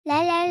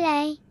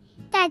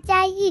大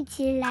家一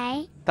起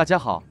来。大家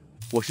好，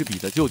我是彼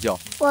得舅舅，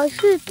我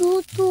是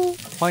嘟嘟，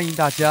欢迎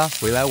大家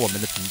回来我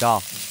们的频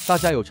道。大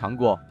家有尝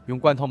过用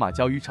罐头马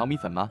鲛鱼炒米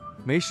粉吗？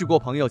没试过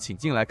朋友请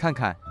进来看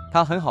看，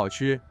它很好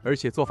吃，而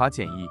且做法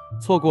简易，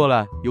错过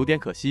了有点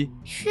可惜。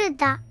是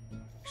的。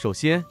首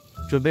先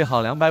准备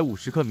好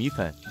250克米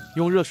粉，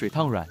用热水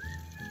烫软，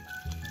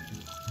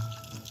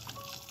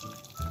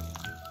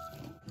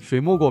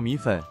水没过米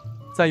粉，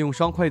再用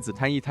双筷子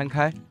摊一摊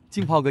开，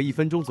浸泡个1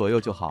分钟左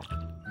右就好。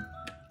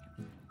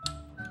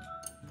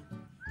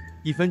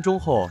1分钟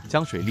后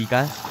将水沥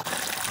干，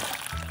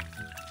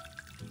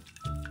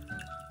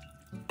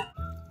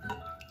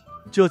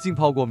这浸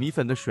泡过米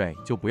粉的水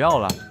就不要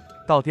了，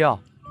倒掉，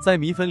在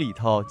米粉里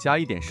头加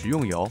一点食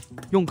用油，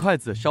用筷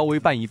子稍微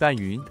拌一拌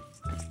匀，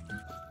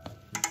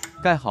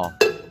盖好，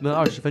焖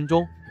20分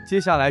钟。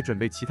接下来准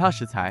备其他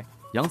食材，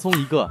洋葱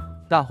1个，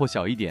大或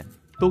小一点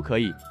都可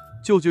以。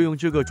舅舅用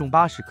这个重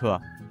80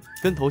克，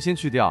根头先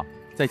去掉，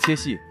再切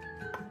细。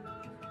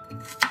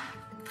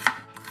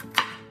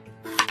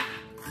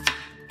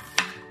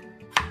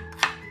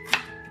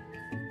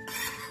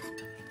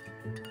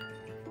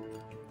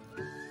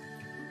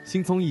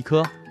新葱1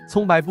颗，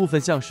葱白部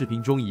分像视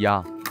频中一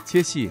样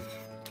切细。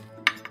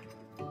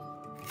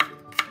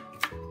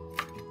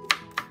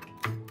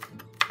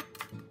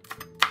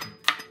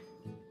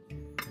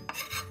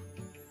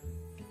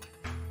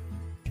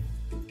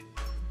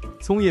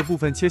葱叶部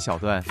分切小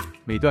段，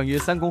每段约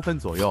3公分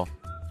左右。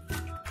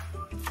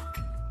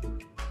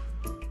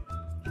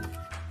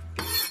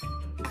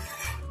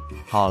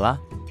好了，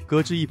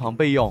搁置一旁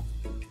备用。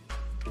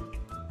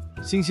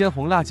新鲜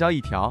红辣椒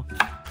1条，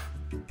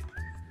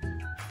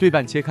对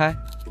半切开，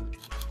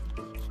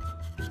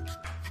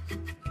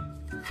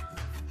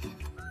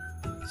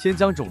先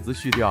将种子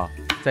去掉，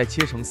再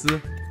切成丝。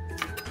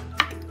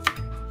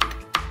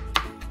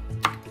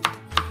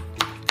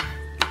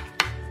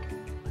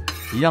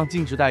一样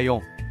静置待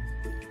用。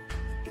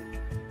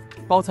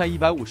包菜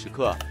150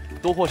克，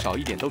多或少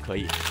一点都可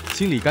以。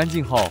清理干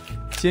净后，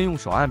先用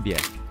手按扁，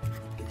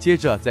接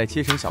着再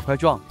切成小块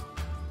状。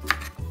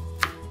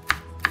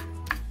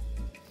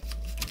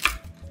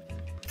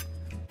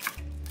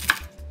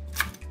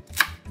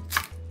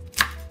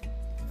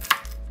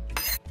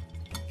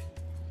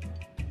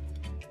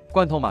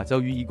罐头马鲛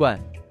鱼1罐，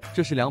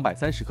这是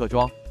230克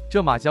装。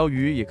这马鲛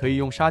鱼也可以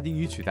用沙丁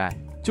鱼取代，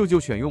舅舅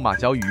选用马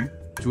鲛鱼。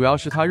主要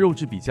是它肉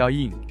质比较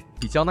硬，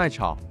比较耐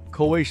炒，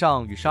口味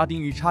上与沙丁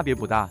鱼差别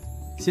不大。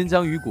先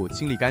将鱼骨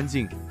清理干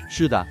净。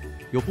是的，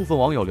有部分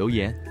网友留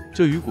言，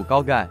这鱼骨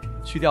高钙，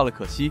去掉了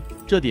可惜。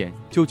这点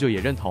舅舅也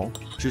认同，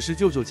只是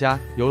舅舅家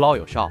有老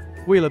有少，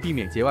为了避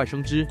免节外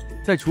生枝，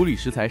在处理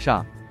食材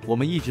上，我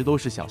们一直都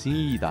是小心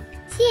翼翼的。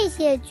谢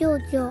谢舅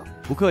舅。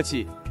不客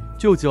气，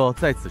舅舅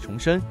在此重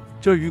申，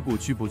这鱼骨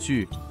去不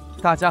去，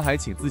大家还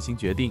请自行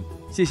决定。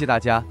谢谢大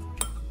家。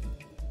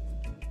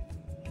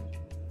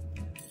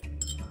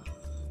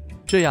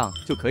这样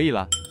就可以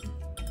了。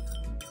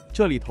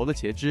这里头的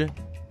茄汁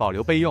保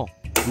留备用。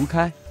炉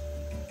开，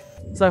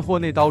在锅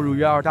内倒入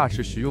约2大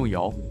匙食用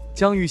油，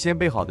将预先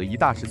备好的1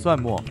大匙蒜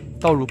末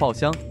倒入爆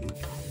香，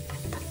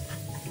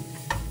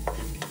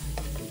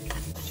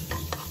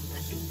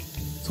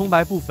葱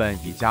白部分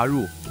也加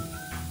入。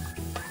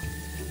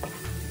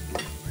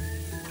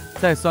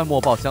在蒜末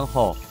爆香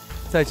后，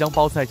再将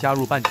包菜加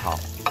入拌炒。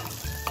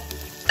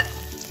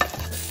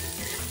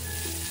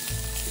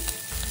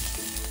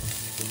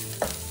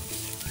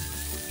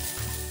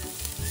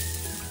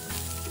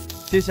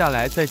接下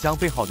来再将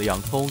备好的洋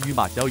葱与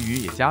马鲛鱼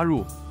也加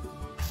入，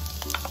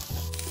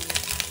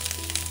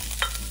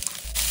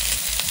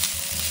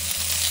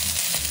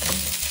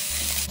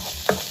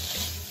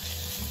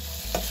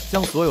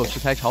将所有食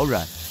材炒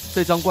软，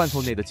再将罐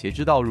头内的茄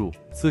汁倒入。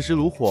此时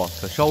炉火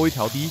可稍微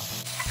调低。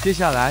接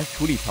下来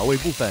处理调味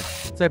部分，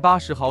在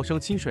80毫升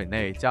清水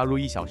内加入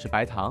1小匙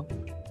白糖、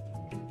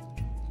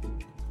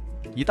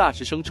1大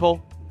匙生抽、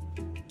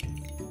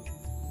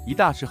1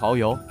大匙蚝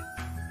油，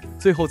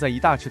最后再1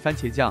大匙番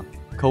茄酱。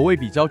口味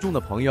比较重的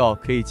朋友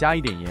可以加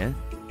一点盐。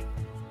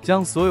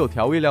将所有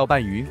调味料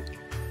拌匀。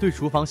对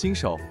厨房新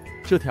手，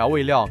这调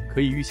味料可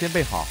以预先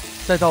备好，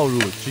再倒入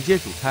直接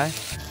煮开。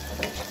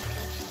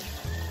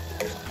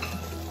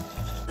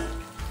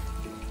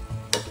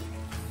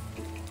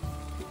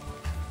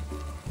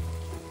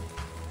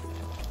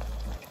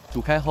煮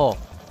开后，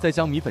再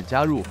将米粉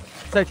加入，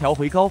再调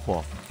回高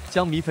火，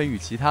将米粉与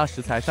其他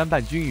食材翻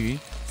拌均匀。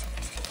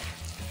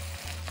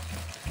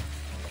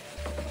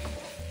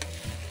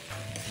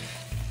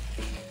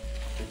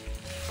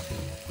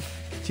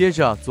接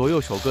着左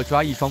右手各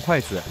抓一双筷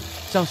子，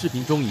像视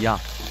频中一样，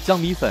将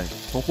米粉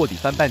从锅底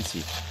翻拌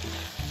起。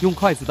用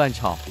筷子拌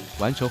炒，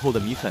完成后的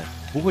米粉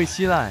不会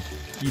稀烂，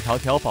一条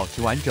条保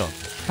持完整，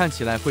看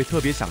起来会特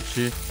别想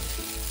吃。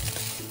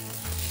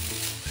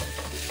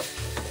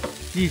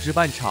一直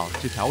拌炒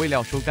至调味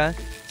料收干，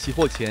起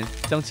火前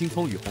将青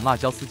葱与红辣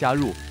椒丝加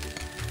入，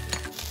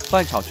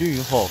拌炒均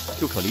匀后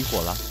就可离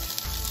火了。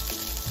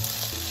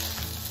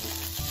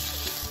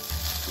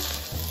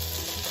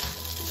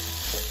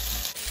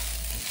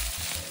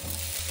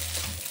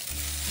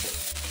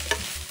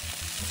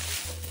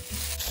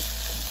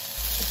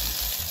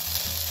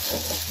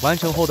完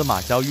成后的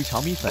马鲛鱼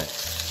炒米粉，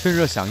趁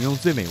热享用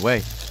最美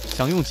味。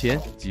享用前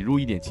挤入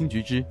一点青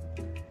桔汁，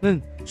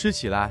吃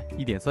起来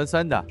一点酸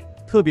酸的，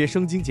特别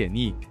生津解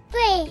腻。对，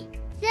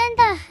真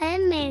的很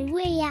美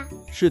味呀。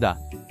是的，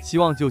希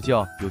望舅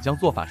舅有将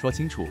做法说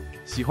清楚。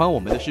喜欢我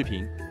们的视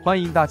频，欢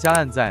迎大家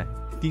按赞、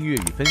订阅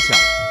与分享，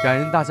感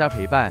恩大家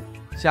陪伴。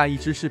下一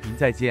支视频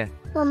再见。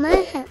我们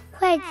很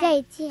快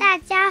再见。大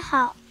家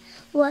好，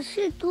我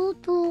是嘟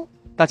嘟。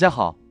大家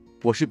好，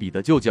我是彼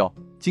得舅舅。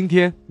今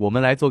天我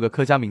们来做个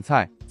客家名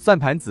菜蒜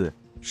盘子，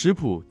食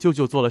谱舅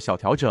舅做了小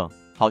调整，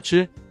好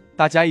吃，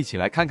大家一起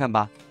来看看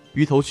吧。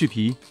鱼头去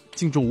皮，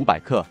净重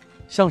500克，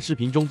像视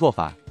频中做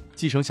法，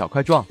锯成小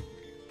块状。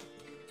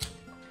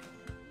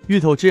芋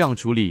头这样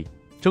处理，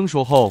蒸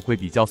熟后会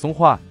比较松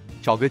化。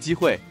找个机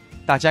会，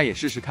大家也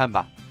试试看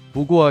吧。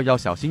不过要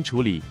小心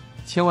处理，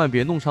千万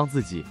别弄伤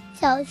自己。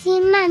小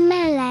心慢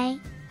慢来。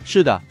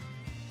是的。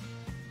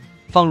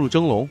放入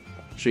蒸笼，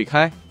水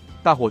开，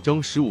大火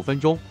蒸15分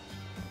钟。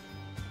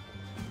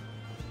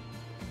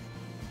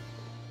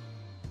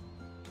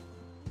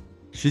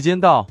时间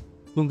到，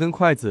用根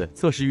筷子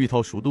测试芋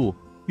头熟度。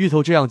芋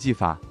头这样技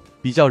法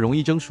比较容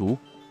易蒸熟。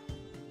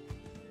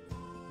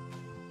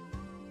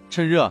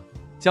趁热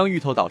将芋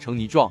头捣成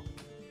泥状。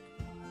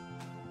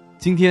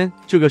今天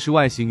这个是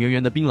外形圆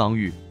圆的槟榔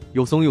芋，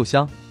又松又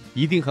香，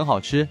一定很好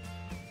吃。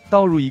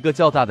倒入一个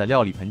较大的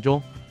料理盆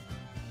中，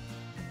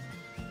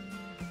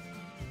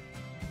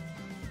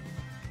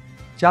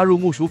加入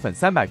木薯粉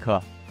300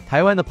克。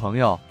台湾的朋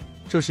友，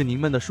这是您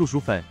们的树薯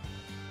粉。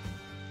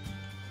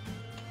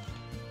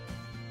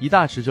1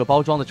大匙这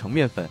包装的成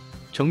面粉，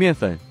成面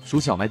粉属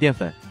小麦淀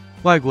粉，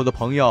外国的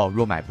朋友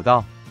若买不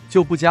到，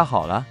就不加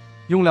好了，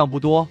用量不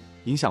多，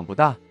影响不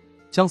大。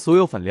将所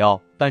有粉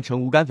料拌成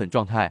无干粉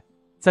状态，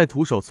再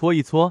徒手搓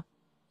一搓。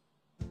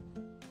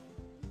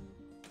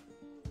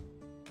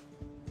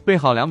备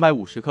好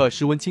250克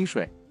室温清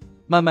水，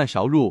慢慢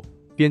勺入，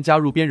边加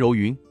入边揉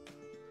匀。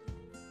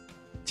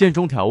建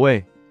中调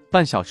味，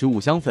半小匙五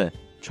香粉，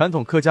传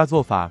统客家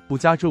做法不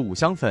加这五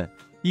香粉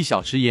，1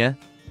小匙盐，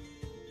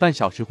半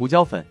小匙胡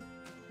椒粉，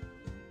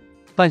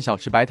半小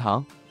匙白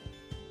糖。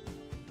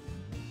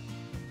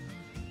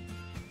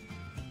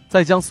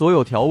再将所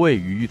有调味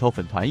与芋头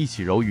粉团一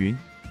起揉匀，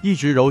一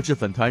直揉至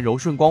粉团柔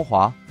顺光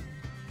滑。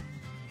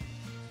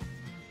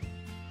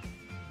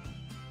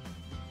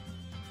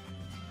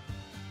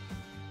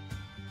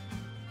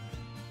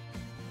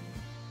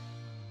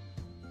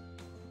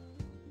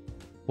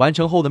完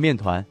成后的面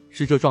团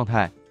是这状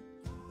态。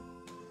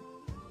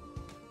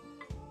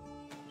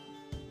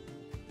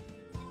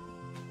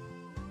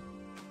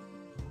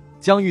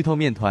将芋头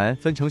面团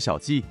分成小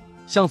剂，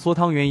像搓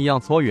汤圆一样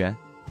搓圆。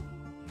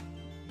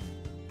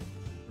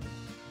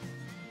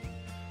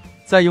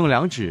再用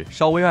2指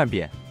稍微按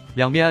扁，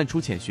两边按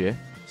出浅穴，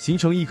形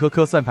成一颗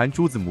颗蒜盘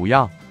珠子模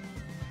样。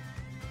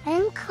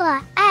很可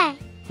爱。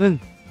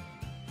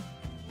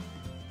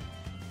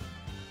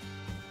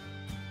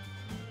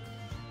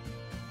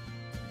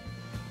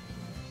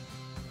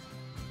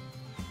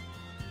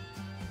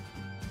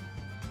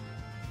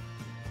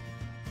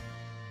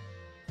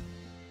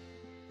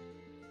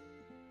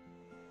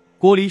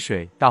锅里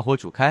水大火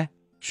煮开，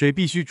水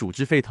必须煮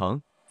至沸腾，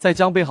再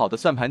将备好的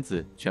蒜盘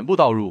子全部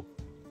倒入。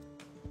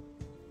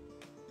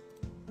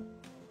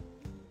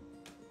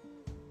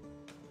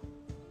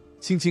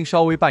轻轻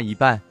稍微拌一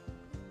拌。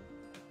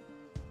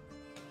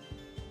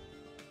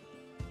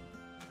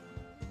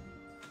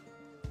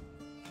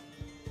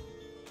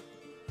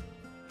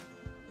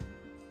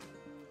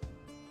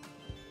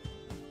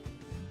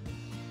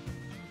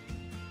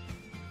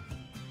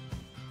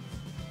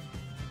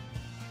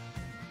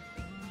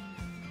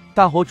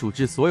大火煮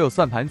至所有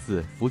蒜盘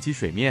子浮起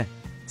水面，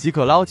即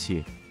可捞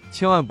起，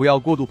千万不要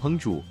过度烹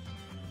煮。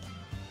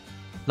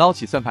捞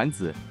起蒜盘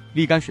子，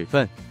沥干水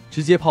分，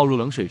直接泡入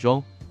冷水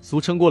中，俗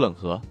称过冷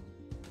河。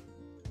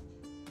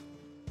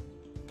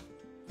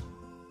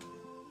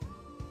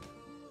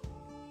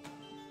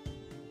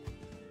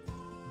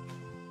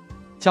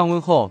降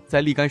温后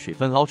再沥干水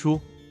分捞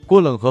出。过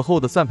冷河后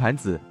的蒜盘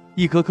子，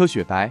一颗颗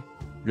雪白，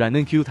软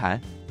嫩 Q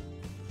弹。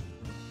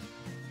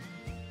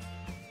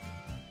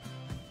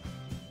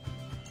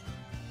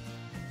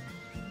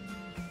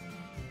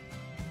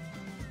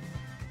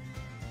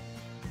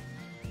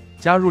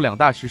加入2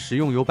大匙食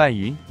用油拌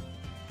匀。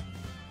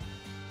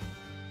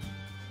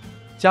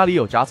家里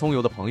有炸葱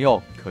油的朋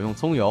友可用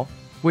葱油，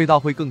味道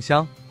会更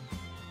香。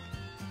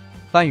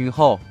拌匀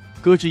后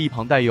搁置一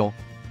旁待用。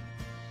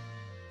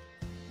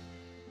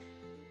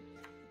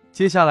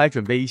接下来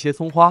准备一些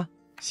葱花，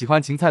喜欢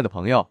芹菜的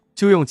朋友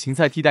就用芹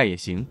菜替代也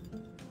行。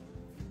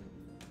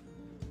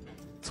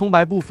葱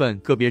白部分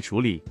个别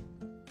处理，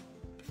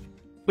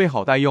备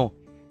好待用。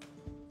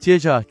接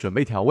着准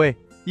备调味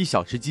：1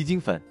小匙鸡精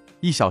粉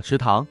，1小匙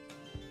糖，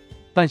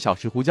半小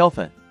匙胡椒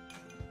粉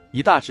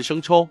，1大匙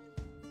生抽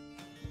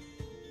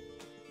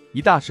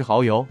，1大匙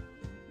蚝油，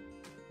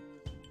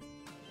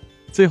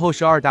最后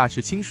是2大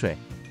匙清水。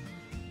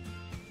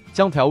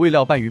将调味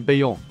料拌匀备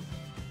用。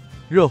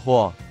热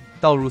火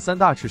倒入3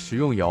大匙食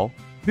用油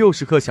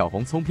，60克小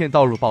红葱片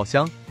倒入爆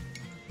香，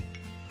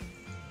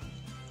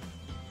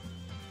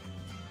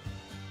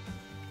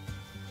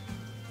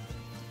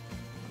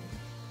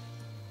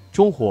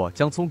中火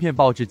将葱片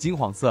爆至金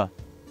黄色，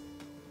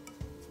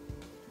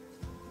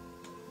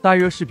大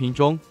约视频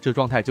中这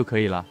状态就可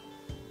以了。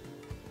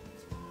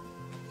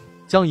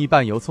将一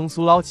半油葱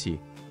酥捞起，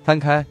摊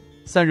开，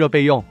散热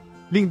备用，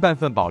另半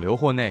份保留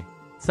货内。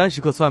30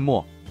克蒜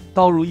末，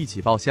倒入一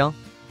起爆香。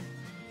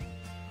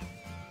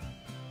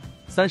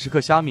30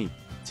克虾米，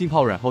浸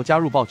泡软后加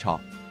入爆炒，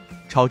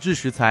炒至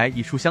食材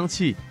溢出香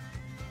气。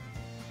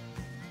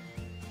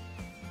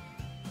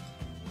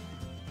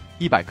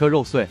100克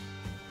肉碎。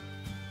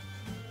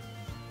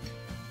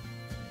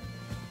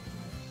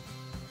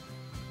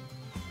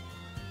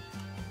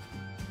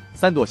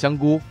3朵香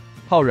菇，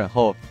泡软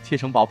后切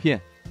成薄片。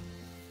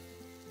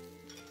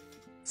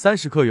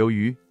30克鱿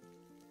鱼，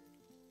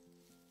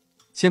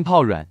先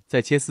泡软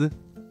再切丝。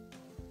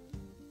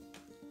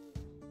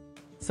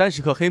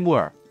30克黑木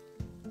耳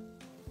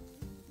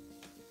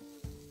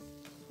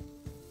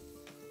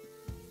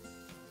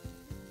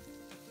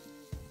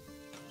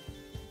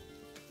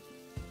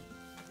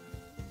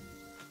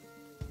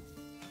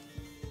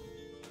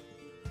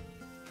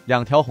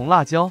，2条红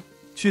辣椒，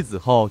去籽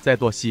后再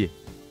剁细，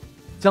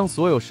将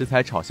所有食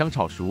材炒香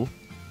炒熟。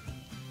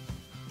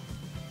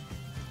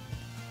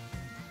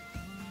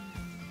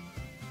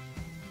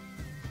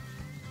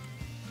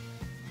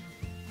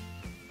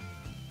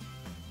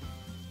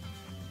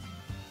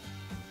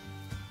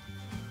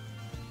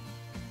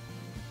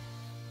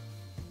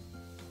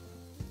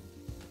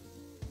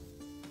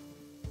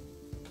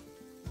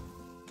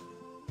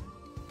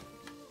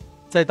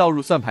再倒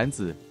入蒜盘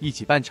子一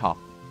起拌炒。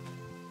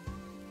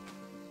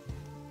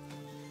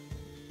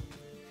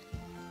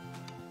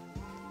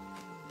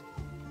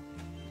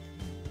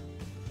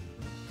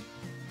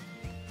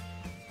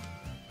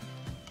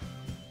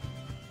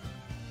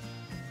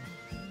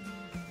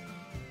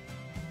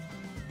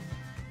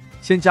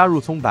先加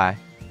入葱白，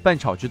拌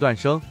炒至断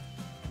生。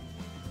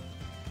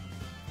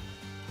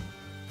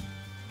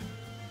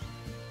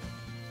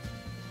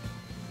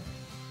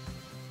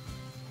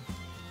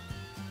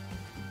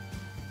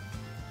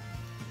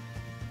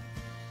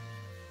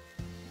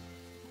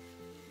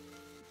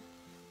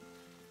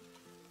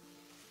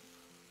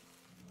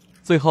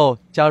最后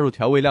加入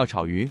调味料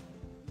炒鱼。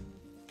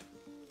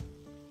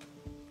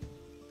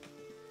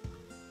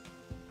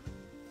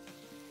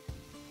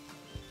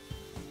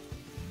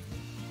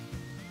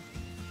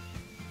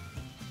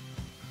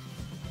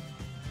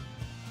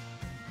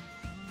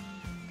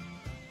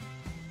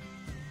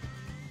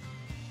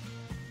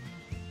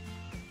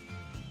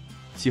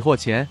起火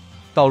前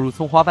倒入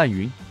葱花拌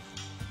匀，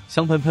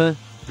香喷喷、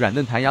软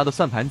嫩弹牙的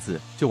蒜盘子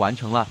就完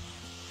成了。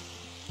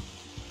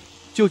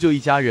舅舅一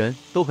家人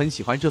都很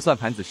喜欢这蒜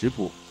盘子食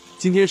谱。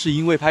今天是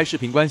因为拍视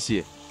频关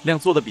系，量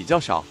做的比较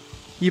少，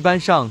一般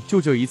上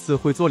舅舅一次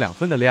会做2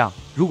份的量。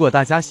如果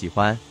大家喜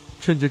欢，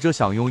趁着这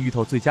享用芋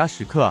头最佳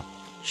时刻，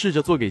试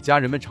着做给家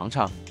人们尝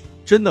尝，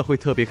真的会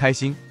特别开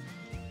心。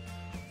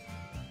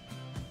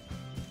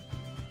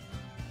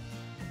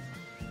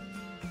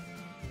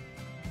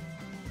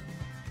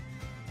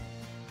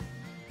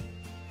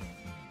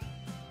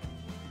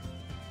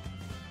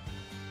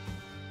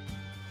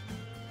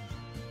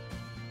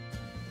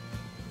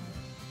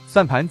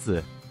蒜盘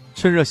子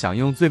趁热享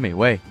用最美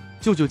味。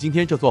舅舅今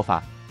天这做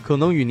法可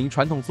能与您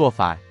传统做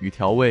法与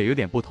调味有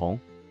点不同，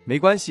没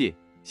关系，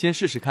先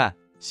试试看，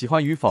喜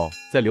欢与否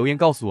再留言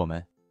告诉我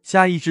们。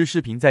下一支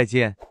视频再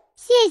见，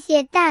谢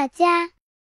谢大家。